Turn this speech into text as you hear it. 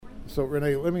So,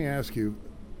 Renee, let me ask you,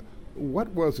 what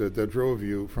was it that drove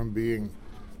you from being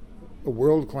a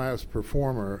world-class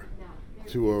performer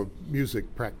to a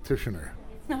music practitioner?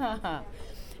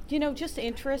 Just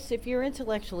interest. If you're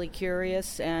intellectually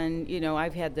curious, and,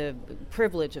 I've had the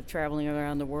privilege of traveling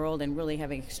around the world and really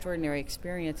having extraordinary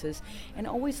experiences, and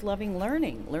always loving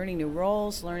learning new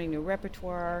roles, learning new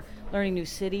repertoire, learning new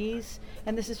cities.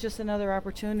 And this is just another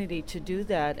opportunity to do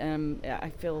that. And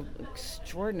I feel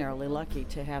extraordinarily lucky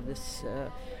to have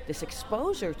this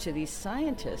exposure to these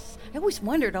scientists. I always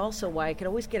wondered also why I could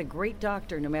always get a great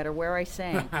doctor no matter where I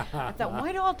sang. I thought,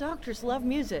 why do all doctors love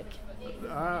music?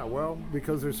 Well,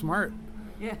 because they're smart.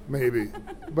 Yeah. Maybe.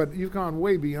 But you've gone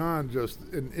way beyond just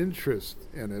an interest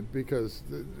in it, because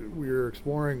we're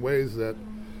exploring ways that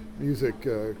music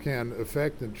can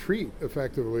affect and treat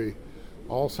effectively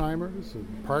Alzheimer's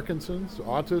and Parkinson's,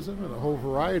 autism, and a whole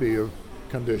variety of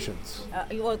conditions.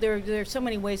 Well, there are so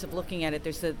many ways of looking at it.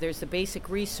 There's the basic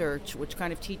research, which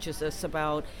kind of teaches us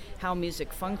about how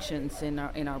music functions in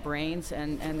our brains,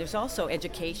 and there's also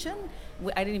education.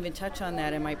 I didn't even touch on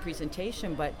that in my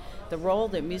presentation, but the role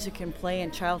that music can play in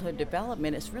childhood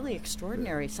development is really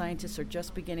extraordinary. Scientists are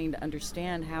just beginning to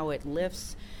understand how it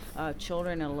lifts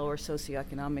children in a lower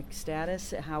socioeconomic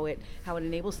status, how it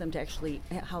enables them to actually,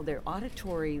 how their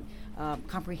auditory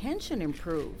comprehension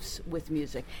improves with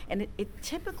music. And it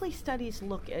typically studies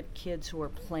look at kids who are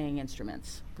playing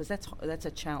instruments, because that's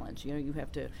a challenge. You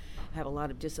have to have a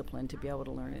lot of discipline to be able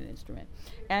to learn an instrument.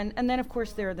 And then, of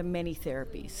course, there are the many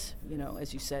therapies.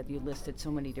 As you said, you listed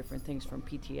so many different things, from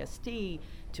PTSD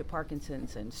to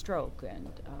Parkinson's and stroke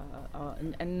and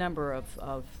a number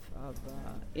of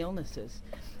illnesses.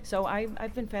 So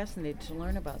I've been fascinated to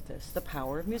learn about this, the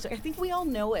power of music. I think we all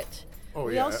know it. Oh,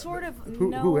 we yeah. all sort of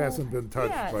know. Who hasn't been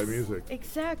touched Yes, by music?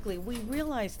 Exactly. We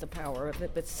realize the power of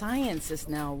it, but science is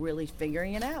now really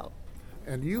figuring it out.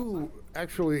 And you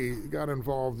actually got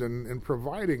involved in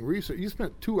providing research. You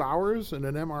spent 2 hours in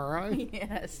an MRI?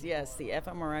 Yes, the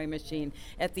fMRI machine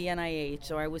at the NIH.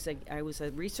 So I was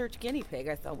a research guinea pig.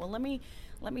 I thought, well, let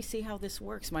me see how this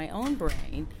works, my own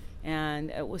brain,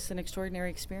 and it was an extraordinary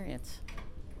experience.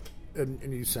 And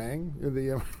you sang in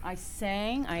the I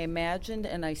sang, I imagined,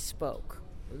 and I spoke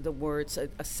the words,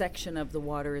 a section of The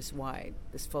Water is Wide,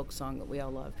 this folk song that we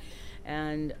all love.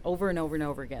 And over and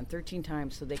over again, 13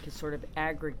 times, so they could sort of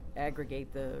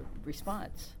aggregate the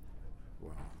response.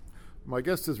 Wow. My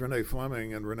guest is Renee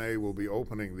Fleming, and Renee will be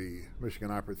opening the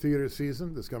Michigan Opera Theater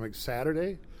season this coming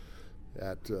Saturday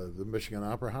at the Michigan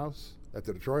Opera House, at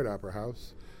the Detroit Opera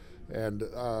House. And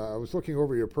I was looking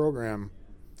over your program,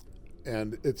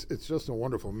 and it's just a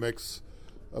wonderful mix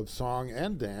of song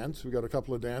and dance. We got a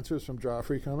couple of dancers from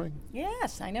Joffrey coming.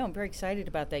 Yes, I know. I'm very excited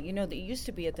about that. That it used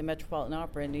to be at the Metropolitan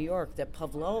Opera in New York that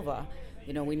Pavlova,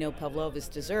 we know Pavlova's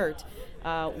dessert,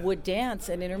 would dance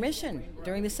at intermission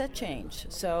during the set change.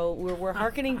 So we're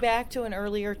hearkening back to an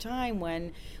earlier time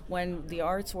when the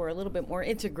arts were a little bit more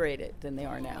integrated than they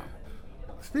are now.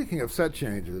 Speaking of set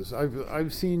changes,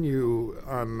 I've seen you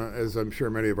on, as I'm sure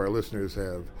many of our listeners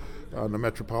have, on the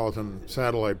Metropolitan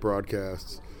satellite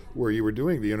broadcasts, where you were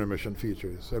doing the intermission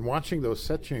features, and watching those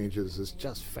set changes is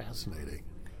just fascinating.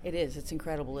 It is. It's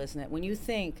incredible, isn't it? When you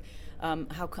think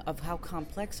how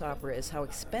complex opera is, how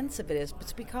expensive it is, but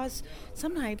it's because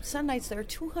some nights there are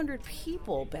 200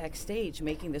 people backstage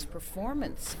making this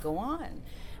performance go on.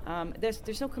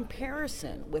 There's no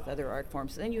comparison with other art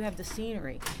forms. Then you have the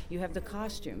scenery, you have the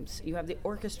costumes, you have the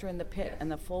orchestra in the pit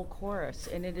and the full chorus,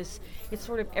 and it's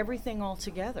sort of everything all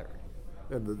together.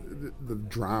 And the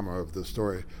drama of the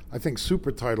story. I think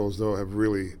super titles, though, have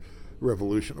really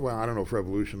well, I don't know if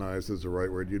revolutionized is the right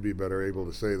word. You'd be better able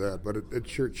to say that, but it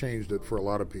sure changed it for a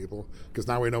lot of people, because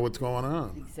now we know what's going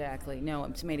on. Exactly. No,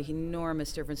 it's made an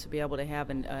enormous difference to be able to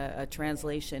have a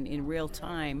translation in real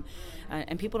time,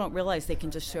 and people don't realize they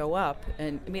can just show up.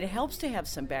 And it helps to have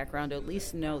some background to at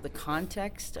least know the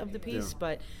context of the piece,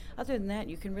 but other than that,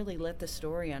 you can really let the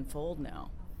story unfold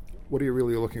now. What are you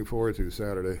really looking forward to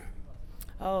Saturday?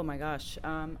 Oh my gosh,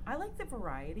 I like the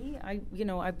variety.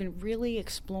 I've been really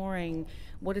exploring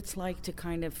what it's like to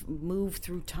kind of move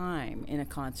through time in a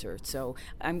concert. So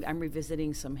I'm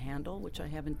revisiting some Handel, which I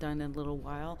haven't done in a little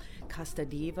while. Casta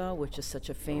Diva, which is such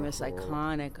a famous,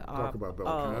 iconic. Talk about Bel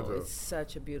Canto. It's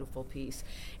such a beautiful piece.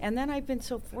 And then I've been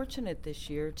so fortunate this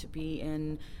year to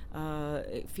be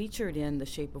featured in The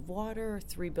Shape of Water,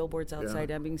 3 billboards outside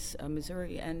Ebbing,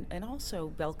 Missouri, and also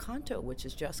Bel Canto, which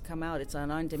has just come out. It's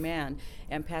on demand,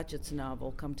 and Patchett's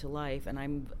novel come to life, and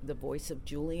I'm the voice of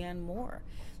Julianne Moore.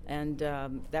 And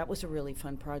that was a really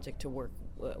fun project to work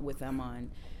with them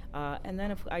on. And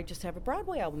then I just have a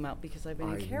Broadway album out because I've been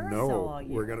in I Carousel know. all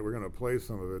year. We're gonna play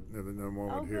some of it in a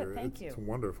moment Oh, here. good. Thank you. It's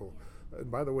wonderful.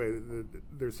 By the way,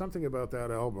 there's something about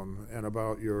that album and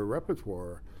about your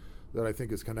repertoire that I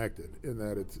think is connected in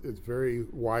that it's very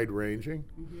wide ranging.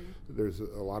 Mm-hmm. There's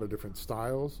a lot of different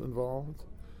styles involved,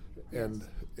 and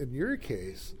Yes. in your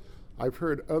case, I've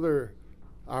heard other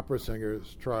opera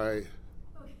singers try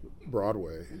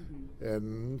Broadway,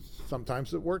 and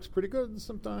sometimes it works pretty good, and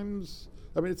sometimes,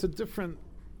 I mean, it's a different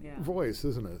Yeah. voice,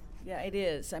 isn't it? Yeah, it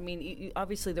is. I mean,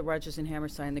 obviously the Rodgers and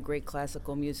Hammerstein, the great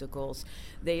classical musicals,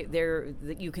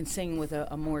 you can sing with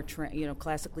a more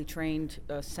classically trained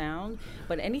sound,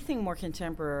 but anything more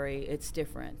contemporary, it's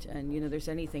different. And there's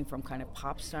anything from kind of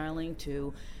pop styling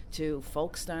to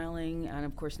folk styling, and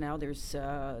of course now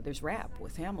there's rap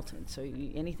with Hamilton, so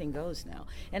anything goes now.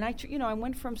 And I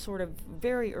went from sort of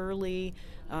very early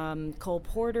Cole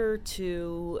Porter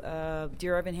to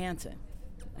Dear Evan Hansen,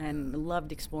 and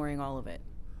loved exploring all of it.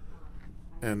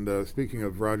 And speaking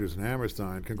of Rodgers and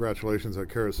Hammerstein, congratulations on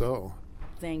Carousel.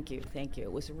 Thank you.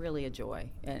 It was really a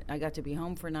joy. And I got to be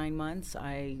home for 9 months.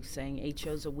 I sang 8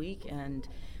 shows a week and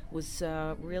was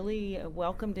really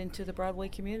welcomed into the Broadway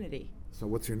community. So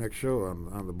what's your next show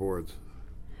on the boards?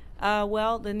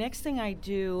 Well, the next thing I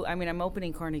do, I'm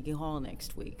opening Carnegie Hall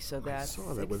next week, so that's I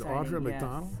saw that with exciting. Audra Yes,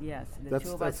 McDonald? Yes, the That's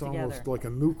two of us together. almost like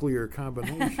a nuclear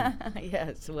combination.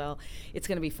 Yes, well, it's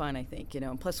going to be fun, I think,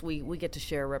 and plus we get to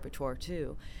share a repertoire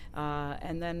too.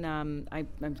 And then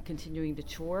I'm continuing to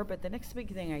tour, but the next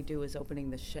big thing I do is opening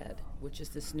The Shed, which is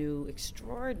this new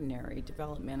extraordinary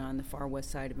development on the far west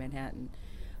side of Manhattan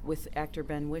with actor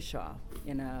Ben Whishaw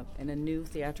in a new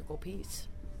theatrical piece.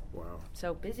 Wow.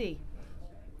 So busy.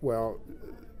 Well,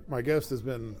 my guest has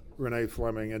been Renee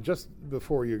Fleming, and just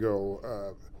before you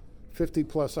go, 50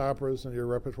 plus operas in your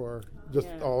repertoire, just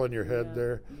Yeah. all in your head Yeah.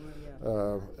 there.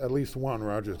 Yeah. At least one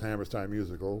Rodgers and Hammerstein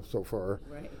musical so far.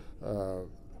 Right.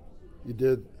 You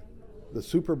did the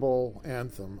Super Bowl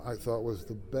anthem. I thought was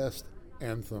the best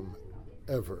anthem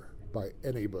ever by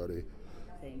anybody.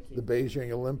 Thank you. The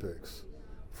Beijing Olympics.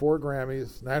 4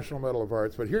 Grammys, National Medal of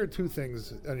Arts. But here are 2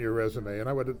 things on your resume, and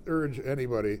I would urge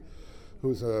anybody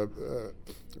who's a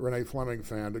Renee Fleming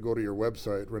fan to go to your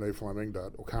website,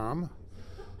 reneefleming.com.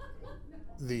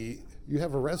 You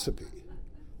have a recipe.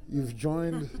 You've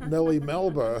joined Nellie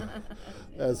Melba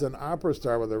as an opera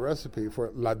star with a recipe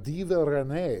for La Diva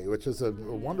Renee, which is a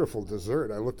wonderful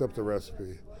dessert. I looked up the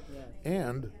recipe. Yes.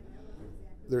 And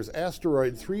there's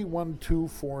asteroid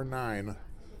 31249,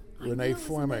 Renee know, isn't that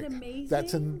Fleming. amazing?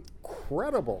 That's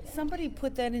incredible. Somebody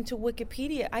put that into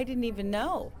Wikipedia. I didn't even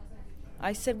know.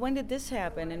 I said, when did this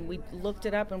happen? And we looked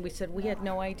it up and we said, we had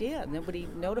no idea. Nobody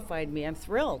notified me. I'm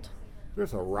thrilled.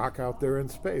 There's a rock out there in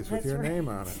space with That's your right. name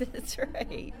on it. That's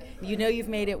right. You know you've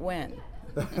made it when?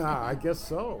 I guess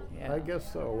so. Yeah. I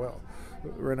guess so. Well,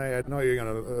 Renee, I know you're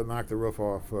going to knock the roof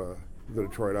off the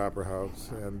Detroit Opera House,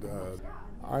 and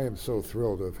I am so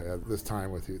thrilled to have had this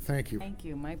time with you. Thank you. Thank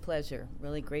you. My pleasure.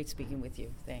 Really great speaking with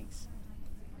you. Thanks.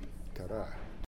 Ta-da.